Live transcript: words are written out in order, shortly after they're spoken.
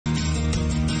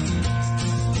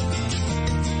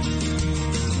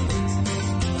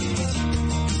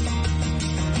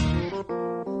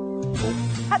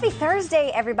Happy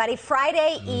Thursday, everybody.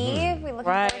 Friday Eve. We're looking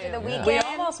forward to the weekend. We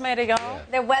almost made it, y'all.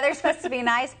 The weather's supposed to be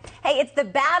nice. Hey, it's the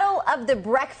battle of the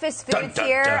breakfast foods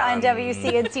here on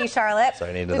WCNC Charlotte.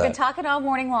 We've been talking all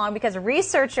morning long because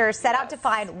researchers set out to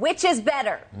find which is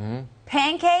better,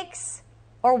 pancakes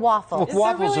or waffles. Well,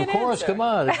 waffles, of course. Come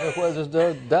on. There's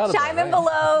no doubt about it. Chime in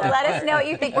below. Let us know what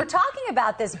you think. We're talking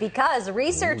about this because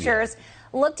researchers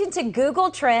looked into Google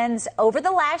Trends over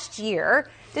the last year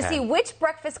to see which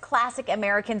breakfast classic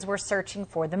Americans were searching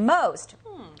for the most.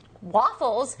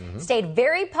 Waffles stayed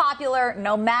very popular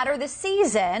no matter the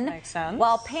season, Makes sense.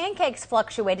 while pancakes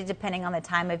fluctuated depending on the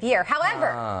time of year.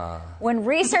 However, when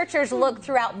researchers looked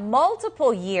throughout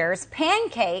multiple years,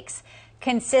 pancakes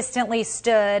consistently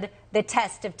stood the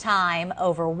test of time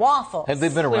over waffles. Have they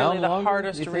been around Clearly longer? the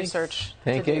hardest research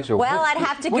Pancakes to or Well, I'd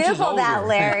have to Google that,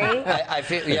 Larry. I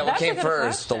feel, what That's a came good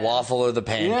first, question. the waffle or the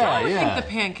pancake? I would think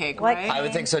the pancake, What right? I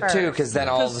would think so too, because then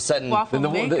all of a sudden, waffle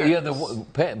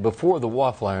before the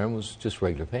waffle iron was just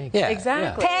regular pancakes. yeah,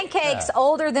 Exactly. Pancakes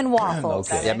older than waffles.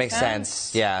 Okay. that makes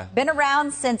sense. Yeah, Been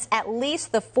around since at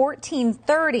least the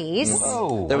 1430s.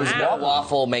 Whoa. there was no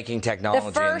waffle making technology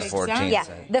The first, in the 14th yeah,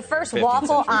 century. the first 15th waffle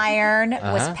century. iron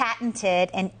was patented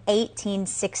in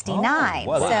 1869. Oh,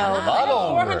 wow. So, A lot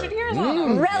older. 400 years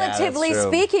old. relatively Yeah, that's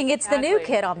true. speaking, it's the new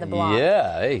Exactly. kid on the block.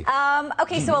 Yeah, hey.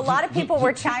 Okay, so a lot of people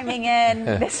were chiming in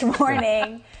this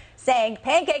morning saying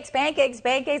pancakes, pancakes,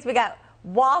 pancakes. We got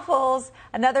waffles,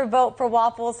 another vote for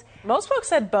waffles. Most folks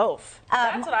said both.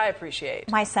 That's what I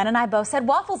appreciate. My son and I both said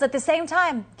waffles at the same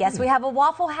time. Guess we have a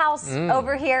Waffle House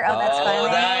over here. Oh, that's funny.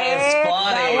 that is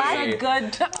funny. Lots That's a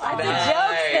good of Nice.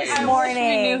 jokes this I morning. wish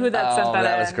we knew who that sent that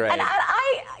that in. was great. And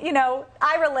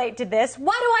I relate to this.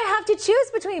 Why do I have to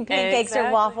choose between pancakes or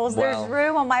Exactly. waffles? Well. There's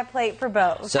room on my plate for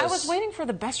both. So- I was waiting for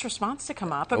the best response to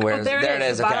come up. But Where's- there it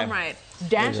is. okay. Bottom right.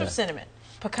 Dash of cinnamon,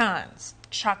 pecans,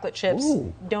 chocolate chips.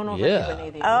 Ooh, Don't overdo yeah. any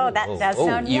of these. Oh, that does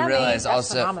sound You yummy. realize That's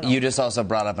also, phenomenal. you just also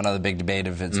brought up another big debate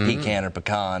if it's pecan or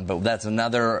pecan, but that's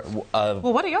another. Well,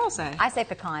 what do y'all say? I say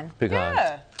pecan. Pecans.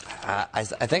 Yeah. I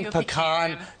think Go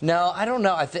pecan. pecan. No, I don't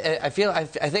know. I think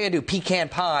I do pecan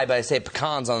pie, but I say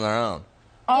pecans on their own.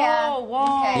 Yeah. Oh,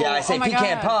 whoa. Okay. Yeah, I say Oh my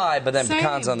pecan God. pie, but then Same.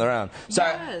 pecans on their own.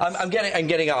 Sorry, Yes. I'm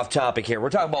getting off topic here. We're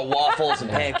talking about waffles and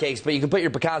pancakes, but you can put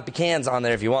your pecans on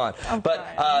there if you want.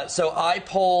 But so I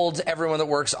polled everyone that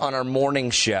works on our morning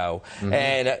show,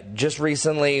 and just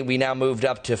recently we now moved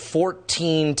up to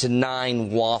 14 to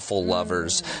 9 waffle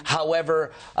lovers.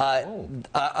 However,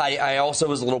 I also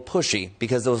was a little pushy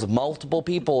because there was multiple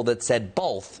people that said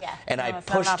both, and I it's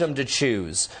not an pushed them to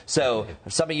choose. So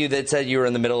some of you that said you were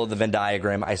in the middle of the Venn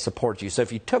diagram, I support you. So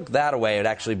if you took that away, it'd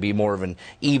actually be more of an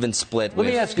even split. Let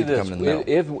me ask you this.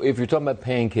 If you're talking about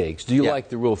pancakes, do you like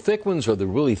the real thick ones or the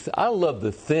really I love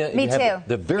the thin. Me too.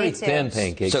 The very Me too. thin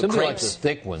pancakes. So Somebody crepes. likes the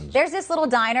thick ones. There's this little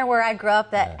diner where I grew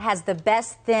up that has the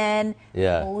best thin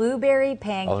blueberry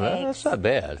pancakes. Oh, that's not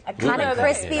bad. Kind of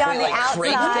crispy on the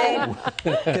outside.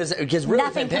 Because really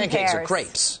Nothing thin pancakes are compares.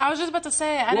 crepes. I was just about to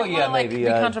say, I Well, didn't yeah, want to maybe, be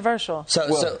controversial.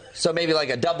 So maybe like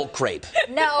a double crepe.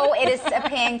 No, it is a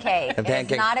pancake.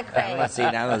 It is not a crepe. Let's see,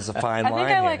 now there's a fine I line think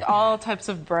I here. like all types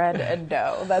of bread and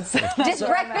dough. That's Just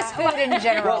breakfast food in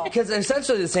general. Well, because they're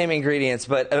essentially the same ingredients,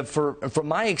 but from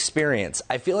my experience,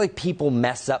 I feel like people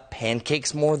mess up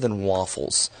pancakes more than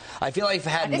waffles. I feel like I've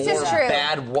had This more is true.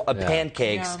 bad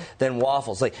pancakes than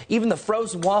waffles. Like even the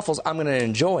frozen waffles, I'm going to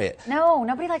enjoy it. No,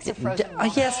 nobody likes a frozen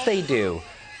waffle. Yes, they do.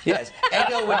 Yes,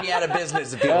 Eggo would be out of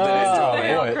business if people didn't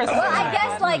enjoy it. Well, I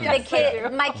guess like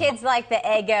my kids like the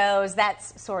Eggos, that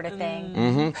sort of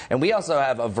thing. And we also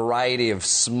have a variety of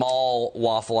small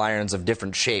waffle irons of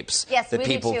different shapes Yes, that we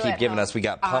do people too keep at giving home. us. We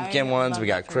got pumpkin I ones, love we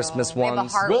got that too. Christmas We have a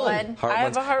ones. heart one. Heart I have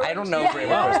ones. a heart I don't one, know too. if we have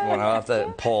a Christmas one. I'll have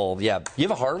to poll. Yeah, you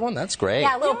have a heart one? That's great.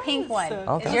 Yeah, a little pink one.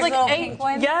 Okay. Is It yours was like a little eight. pink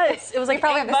one? Yes, it was like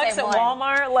probably have the $8 at same one.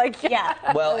 Walmart. Like Yeah.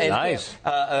 Well, and Nice.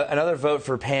 Another vote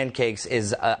for pancakes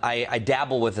is I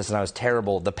dabble with this and I was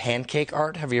terrible. The pancake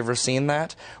art. Have you ever seen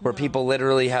that? Where people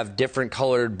literally have different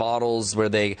colored bottles where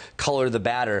they color the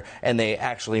batter and they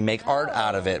actually make art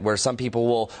out of it. Where some people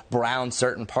will brown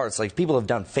certain parts. Like people have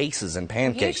done faces in You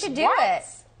pancakes. should do it.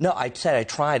 No, I said I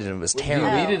tried it and it was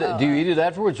terrible. Do you eat it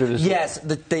afterwards or just Yes,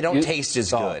 they don't taste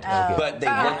as good, but they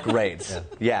look great.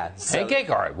 Yeah. So, pancake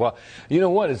art? Well, you know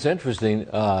what? It's interesting.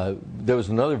 There was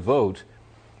another vote,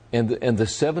 and the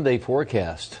 7-day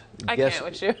forecast. I can't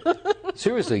with you.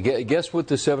 Seriously, guess what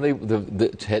the 7-day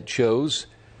the shows?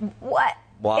 What?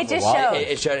 waffle. It just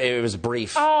shows. It was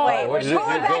brief. Oh, Wait, what did pull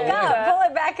it it back go up. Pull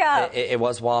it back up. It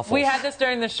was waffles. we had this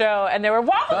during the show, and they were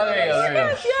waffles. Oh, there you go, there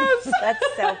you go. Yes. That's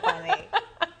so funny.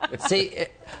 See,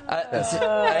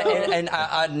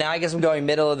 now I guess I'm going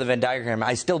middle of the Venn diagram.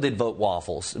 I still did vote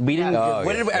waffles. We didn't.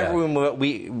 What did everyone? What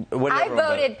did I everyone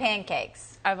voted vote? pancakes.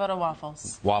 I voted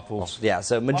waffles. Waffles. Yeah,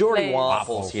 so majority Waffles.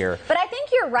 waffles here. But I think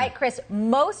you're right, Chris.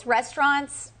 Most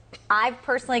restaurants I've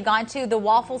personally gone to, the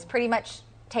waffles pretty much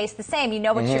taste the same. You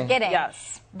know what you're getting.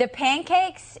 Yes. The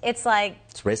pancakes, it's like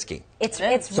It's risky. it's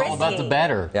It's risky. all about the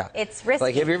batter. Yeah, It's risky.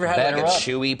 Like, have you ever had Batter like a up.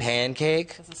 chewy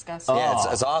pancake? It's disgusting. Yeah,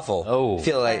 it's awful. Oh.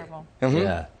 Feel like Terrible.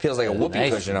 Yeah. feels like a whoopee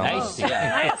Nice, cushion almost.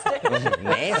 nice.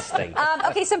 Nasty.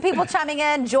 Okay, some people chiming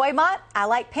in. Joymont, I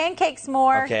like pancakes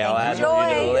more. Okay, I'll Thank add you, you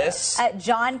to Joy. the list.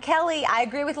 John Kelly, I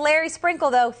agree with Larry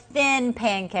Sprinkle, though. Thin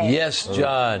pancakes. Yes,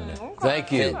 John.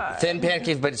 Thank you. Thin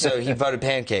pancakes, but so he voted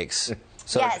pancakes.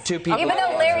 So Yes. two people. Even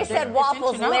though Larry said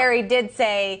waffles, Attention up. Larry did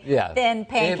say Yeah. thin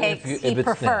pancakes If he it's thin,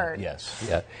 preferred. yes.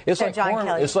 Yeah. It's So like John corn.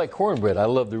 Kelly. It's like cornbread. I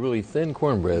love the really thin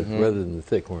cornbread rather than the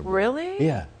thick cornbread. Really?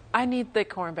 Yeah. I need thick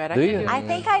cornbread. I Do can't you? do I it.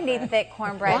 think I need thick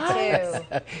cornbread,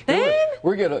 too. Thin?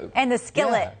 We're gonna. And the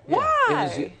skillet. Yeah, yeah.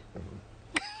 Why?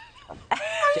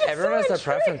 Everyone has their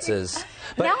preferences.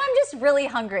 But Now I'm just really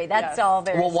hungry. That's Yes. all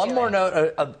there is. well, one to more it.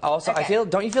 note. Also, Okay.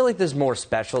 don't you feel like there's more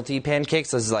specialty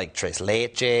pancakes? There's like tres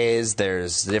leches.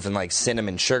 There's different like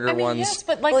cinnamon sugar I mean, ones. yes,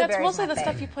 but like that's Blueberries mostly my the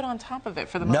stuff fave. you put on top of it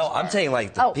for the most No, part. I'm saying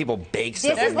like the Oh, people bake this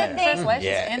stuff is in the there. thing. Tres leches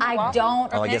Yeah. in the I waffle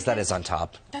don't- or Oh, I guess that pancakes? is on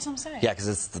top. That's what I'm saying. Yeah, because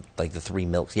it's like the three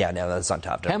milks. Yeah, no, that's on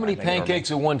top. How many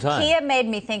pancakes at one time? Kia made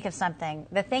me think of something.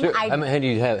 The thing Sure. I How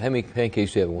many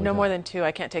pancakes do you have at one No time? more than 2.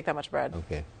 I can't take that much bread.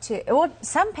 Okay. well,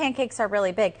 some pancakes are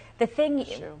really big. The thing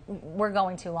we're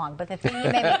going too long, but the thing you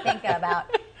made me think about,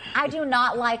 I do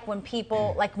not like when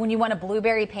people like when you want a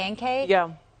blueberry pancake. Yeah.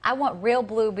 I want real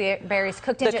blueberries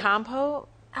cooked The into. compote?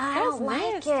 I That's don't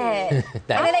like nasty. it. And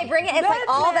then they bring it. It's like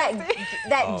all that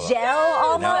gel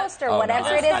almost, or Oh, no,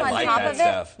 whatever it is I on like top that of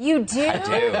stuff. it. You do. I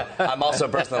do. I'm also a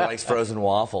person that likes frozen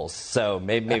waffles, so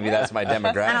maybe that's my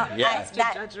demographic. Yeah.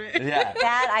 Yeah.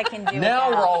 That I can do. Now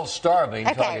without. we're all starving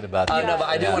Okay. talking about that. No, but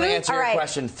I do want to answer All your right.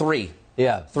 question. 3.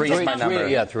 Yeah. Three is my number.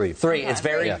 Yeah, three. Three. It's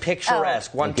very Yeah.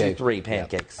 picturesque. Oh. 1, 2, Okay. 3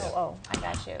 pancakes. Oh, I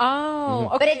got you. Oh,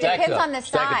 okay. But it Stacked depends up. on the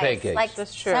Stack of size. pancakes. Like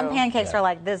That's true. some pancakes are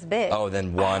like this big. Oh,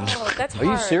 then 1. Oh, that's Are you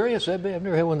hard. serious? That big? I've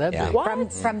never had one that Yeah. big.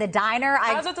 What? From the diner,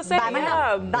 I was about to say, buy my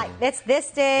yeah. like it's this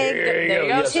big. There you go.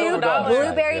 Yes, Two $2.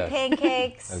 blueberry Yeah.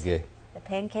 pancakes. Okay. The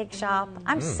pancake shop.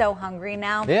 I'm so hungry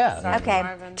now. Yeah. Okay.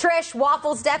 Marvin. Trish,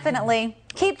 waffles definitely.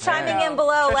 Keep chiming in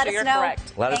below. Trisha, Let us you're know.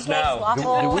 correct. Let us Pancakes, know.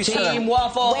 Waffles, Do we set Team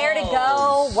Waffles. where to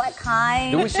go, what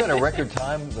kind. Do we set a record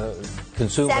time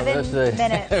consumed on 7 this today?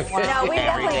 minutes. No, we Every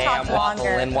definitely day talked I'm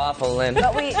longer. waffling.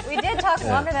 But we did talk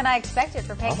longer than I expected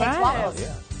for pancakes, All right. waffles.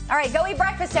 All right, go eat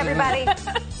breakfast, everybody.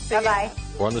 Bye-bye.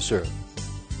 We're on the syrup.